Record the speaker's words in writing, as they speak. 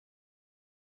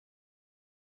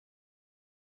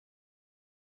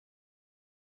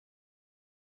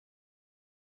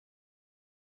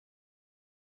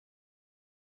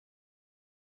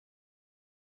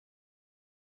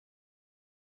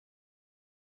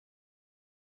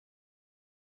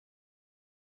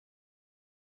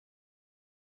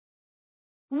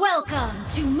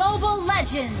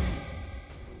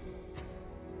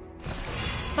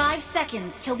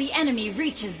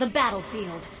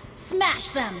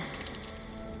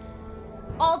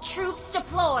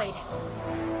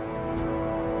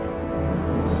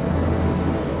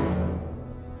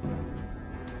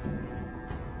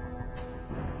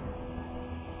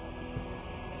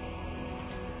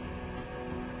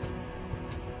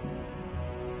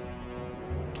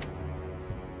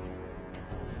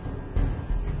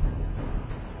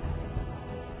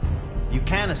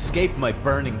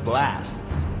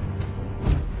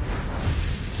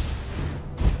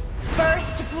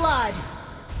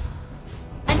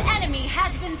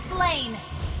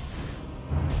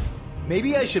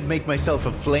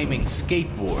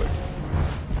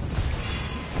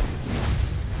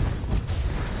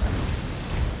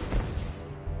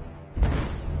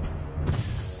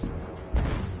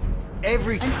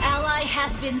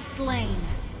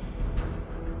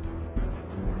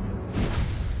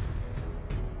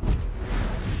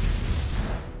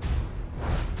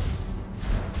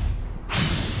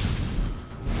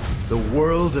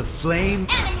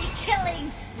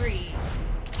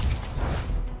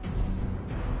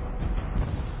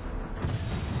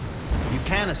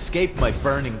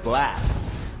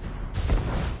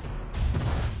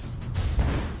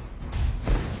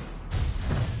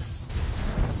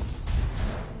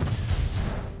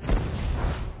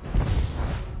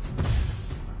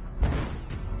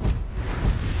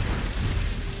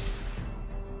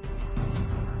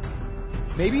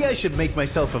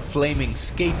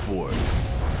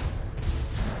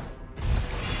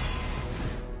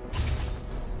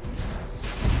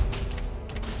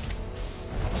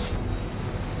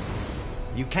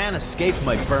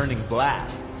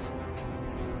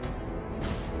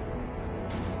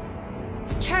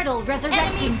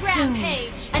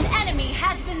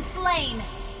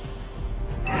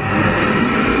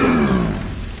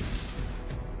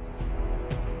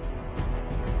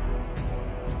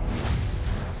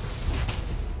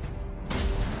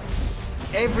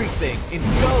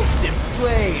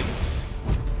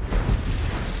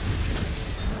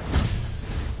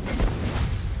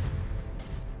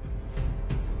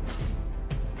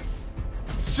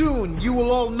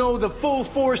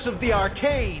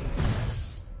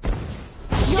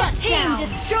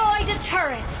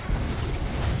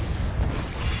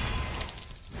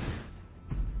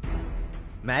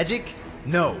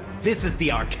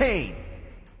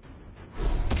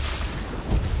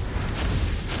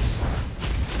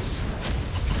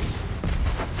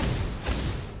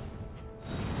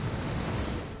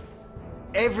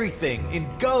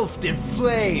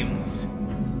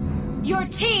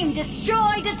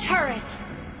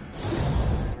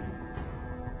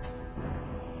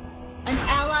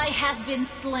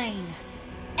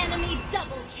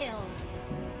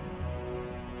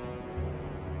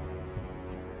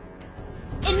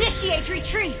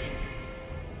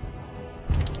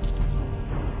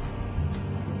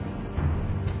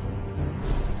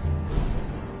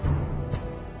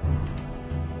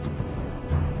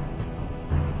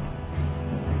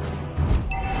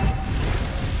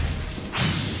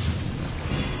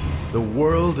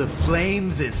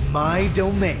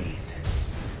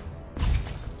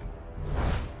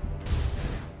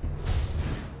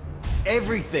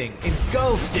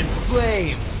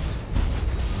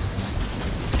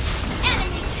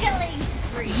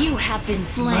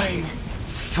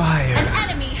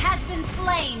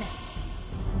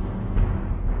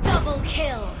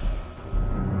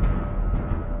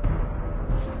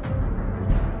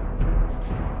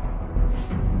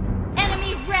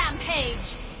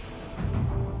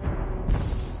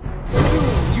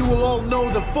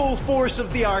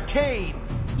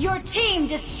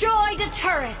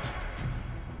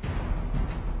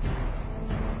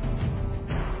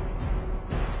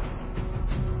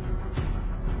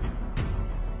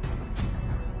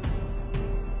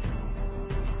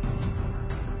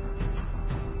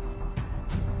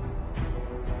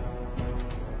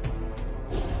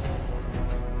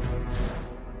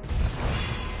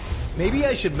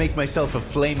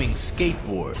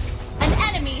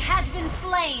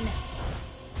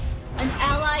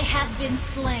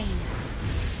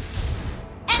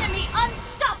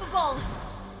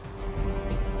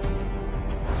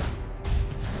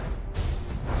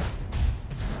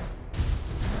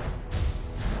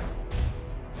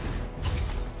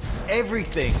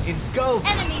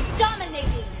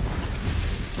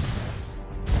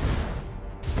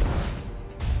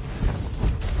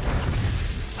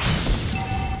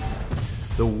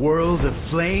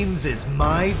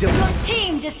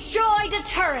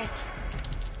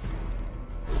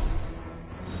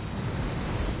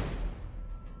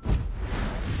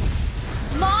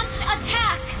Launch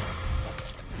attack!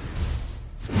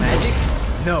 Magic?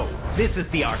 No, this is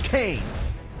the arcane!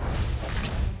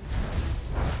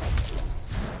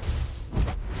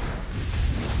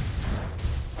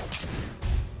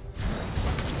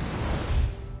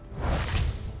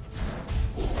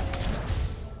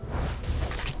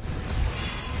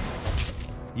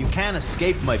 You can't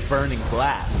escape my burning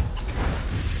blasts.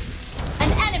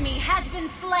 An enemy has been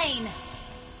slain!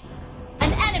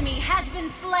 An enemy has been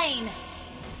slain!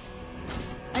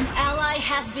 An ally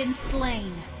has been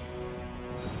slain.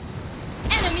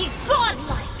 Enemy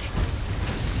godlike!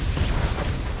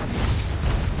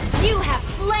 You have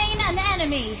slain an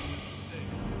enemy!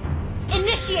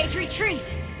 Initiate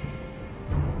retreat!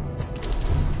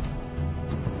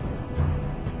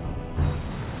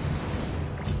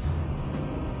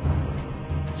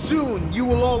 Soon you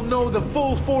will all know the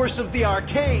full force of the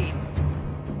arcane!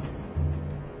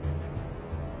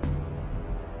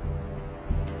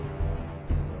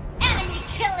 Enemy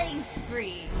killing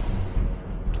spree!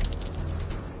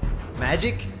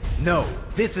 Magic? No,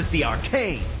 this is the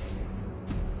arcane!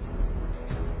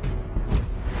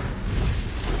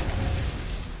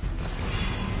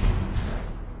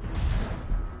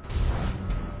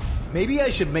 Maybe I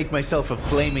should make myself a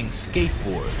flaming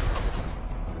skateboard.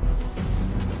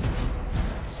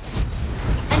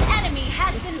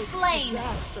 Slain.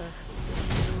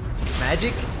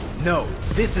 Magic? No,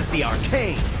 this is the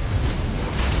arcane!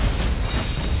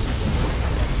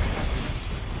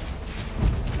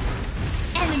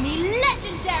 Enemy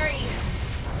legendary!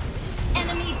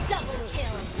 Enemy double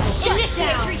kill!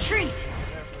 Initiate retreat!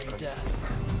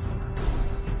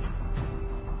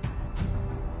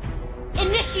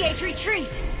 Initiate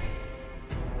retreat!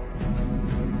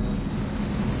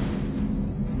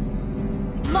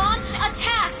 Launch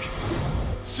attack!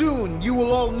 Soon you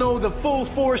will all know the full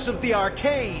force of the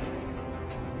arcane!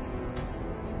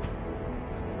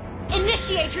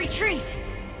 Initiate retreat!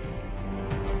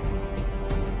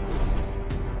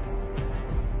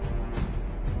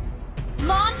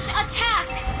 Launch attack!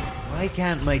 Why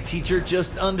can't my teacher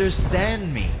just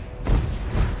understand me?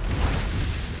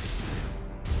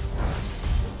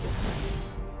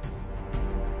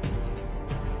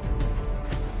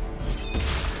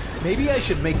 Maybe I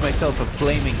should make myself a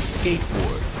flaming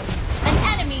skateboard.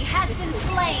 An enemy has been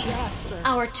slain!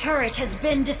 Our turret has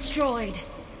been destroyed.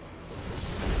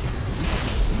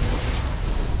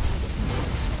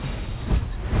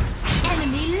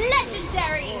 Enemy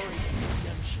legendary!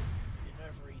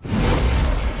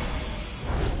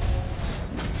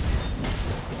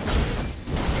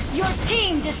 Your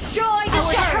team destroyed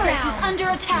the turret! Our turret is under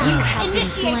attack! You have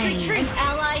Initiate retreat! An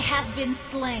ally has been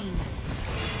slain.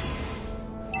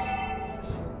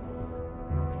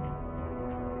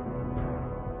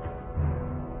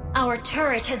 Our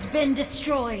turret has been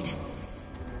destroyed.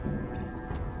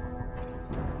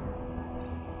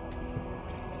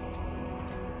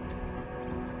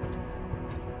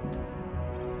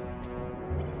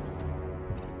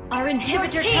 Our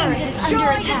inhibitor turret is under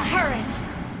attack.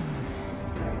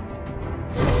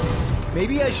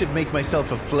 Maybe I should make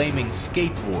myself a flaming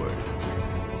skateboard.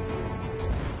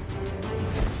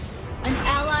 An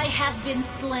ally has been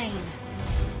slain.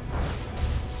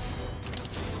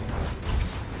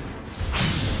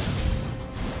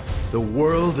 The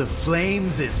world of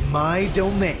flames is my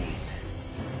domain.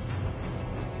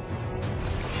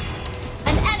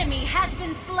 An enemy has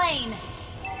been slain.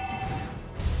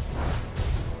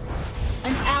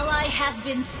 An ally has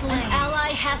been slain. An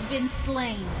ally has been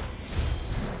slain.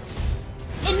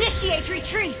 Initiate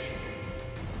retreat!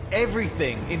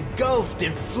 Everything engulfed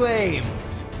in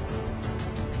flames.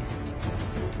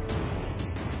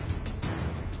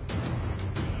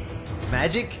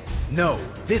 Magic? No,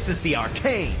 this is the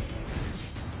arcane.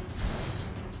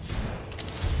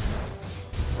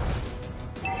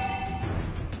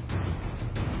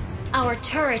 Our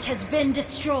turret has been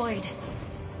destroyed.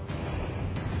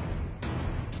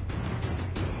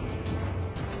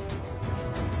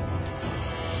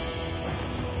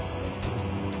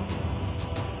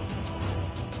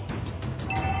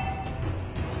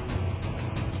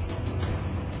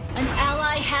 An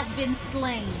ally has been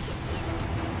slain.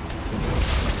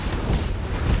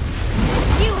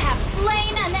 You have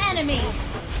slain an enemy!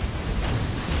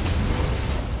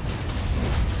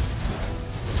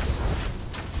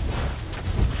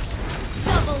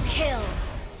 Double kill!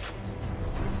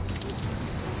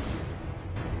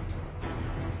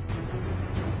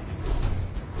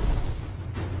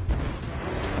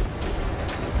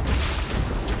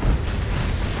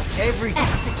 Every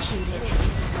Executed.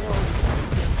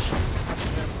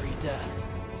 Every death.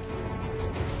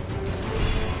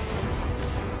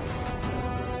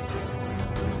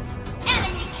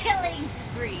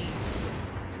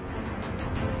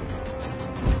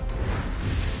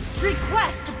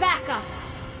 Request backup.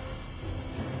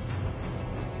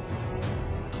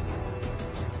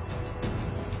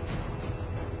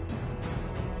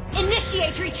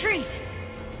 Initiate retreat.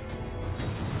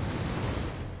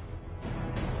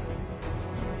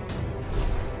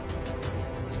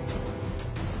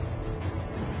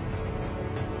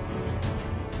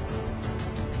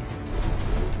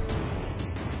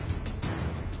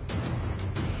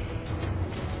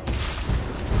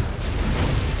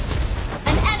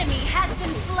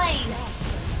 Slain.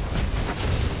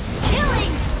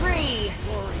 Killing spree.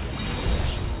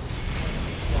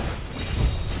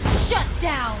 Shut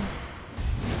down.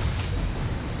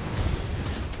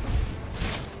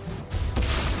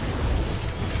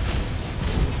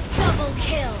 Double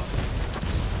kill.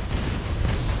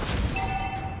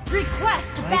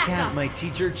 Request backup. Why can't my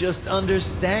teacher just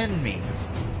understand me?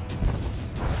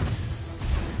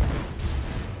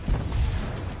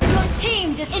 Your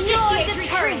team destroyed the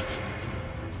turret.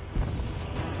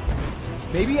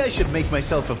 Maybe I should make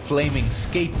myself a flaming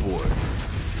skateboard.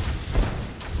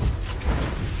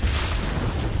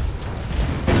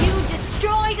 You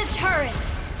destroyed a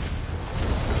turret.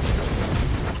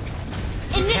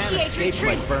 Initiate Can't escape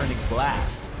retreat. my burning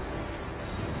blasts.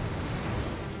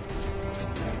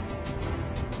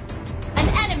 An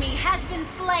enemy has been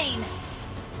slain.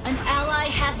 An ally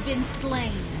has been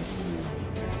slain.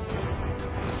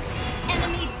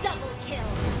 Enemy double kill.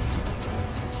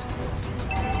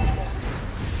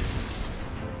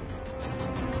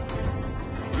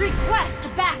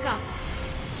 Request backup!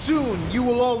 Soon you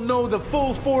will all know the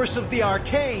full force of the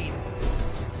arcane!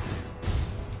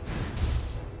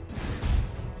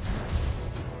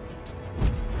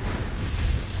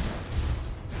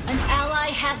 An ally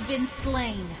has been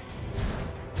slain.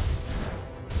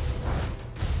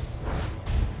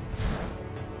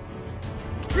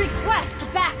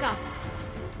 Request backup!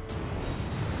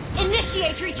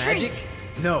 Initiate retreat! Magic?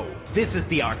 No, this is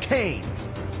the arcane!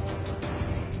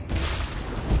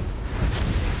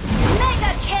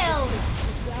 Mega kill!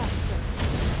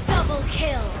 Double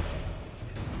kill!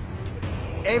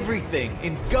 Everything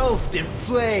engulfed in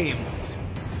flames!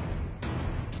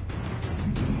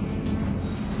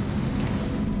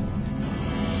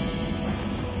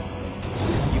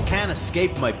 You can't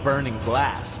escape my burning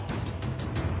blasts.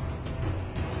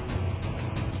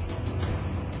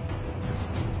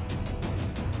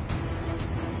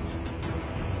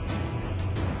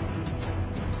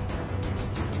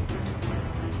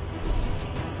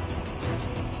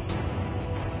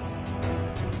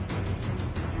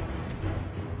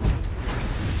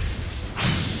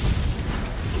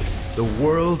 The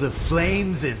world of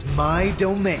flames is my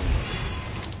domain.